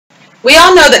We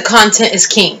all know that content is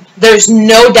king. There's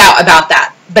no doubt about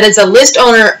that. But as a list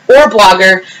owner or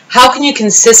blogger, how can you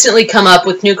consistently come up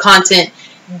with new content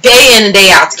day in and day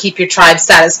out to keep your tribe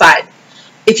satisfied?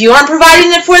 If you aren't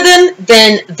providing it for them,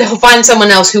 then they'll find someone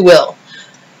else who will.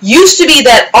 Used to be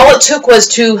that all it took was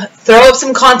to throw up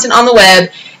some content on the web,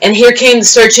 and here came the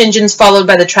search engines followed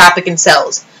by the traffic and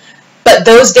sales. But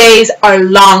those days are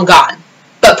long gone.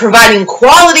 But providing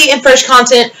quality and fresh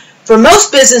content for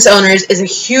most business owners is a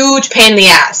huge pain in the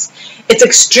ass. It's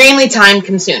extremely time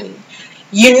consuming.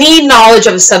 You need knowledge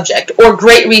of a subject or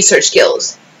great research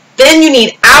skills. Then you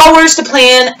need hours to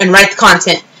plan and write the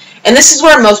content. And this is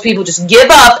where most people just give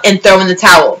up and throw in the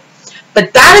towel.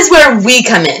 But that is where we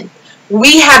come in.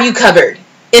 We have you covered.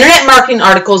 Internet Marketing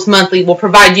Articles Monthly will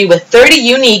provide you with 30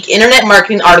 unique internet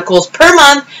marketing articles per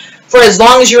month for as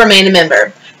long as you remain a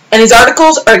member. And these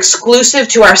articles are exclusive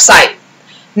to our site.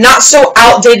 Not so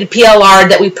outdated PLR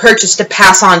that we purchased to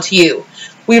pass on to you.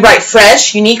 We write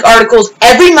fresh, unique articles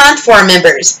every month for our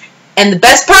members. And the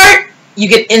best part, you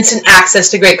get instant access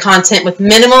to great content with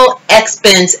minimal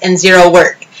expense and zero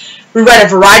work. We write a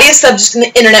variety of subjects in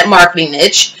the internet marketing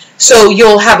niche, so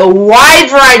you'll have a wide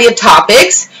variety of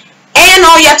topics, and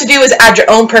all you have to do is add your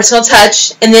own personal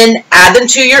touch and then add them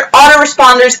to your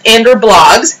autoresponders and or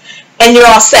blogs, and you're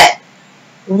all set.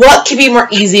 What could be more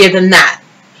easier than that?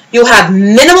 You'll have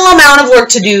minimal amount of work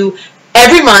to do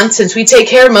every month since we take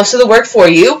care of most of the work for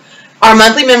you. Our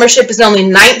monthly membership is only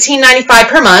 $19.95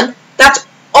 per month. That's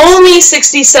only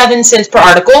 67 cents per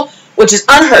article, which is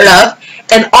unheard of,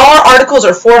 and all our articles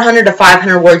are 400 to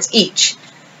 500 words each.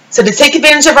 So to take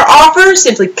advantage of our offer,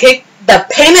 simply click the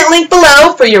payment link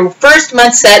below for your first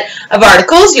month set of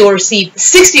articles. You'll receive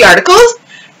 60 articles,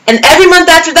 and every month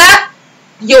after that,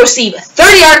 you'll receive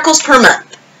 30 articles per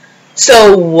month.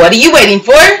 So what are you waiting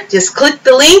for? Just click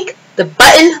the link, the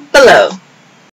button below.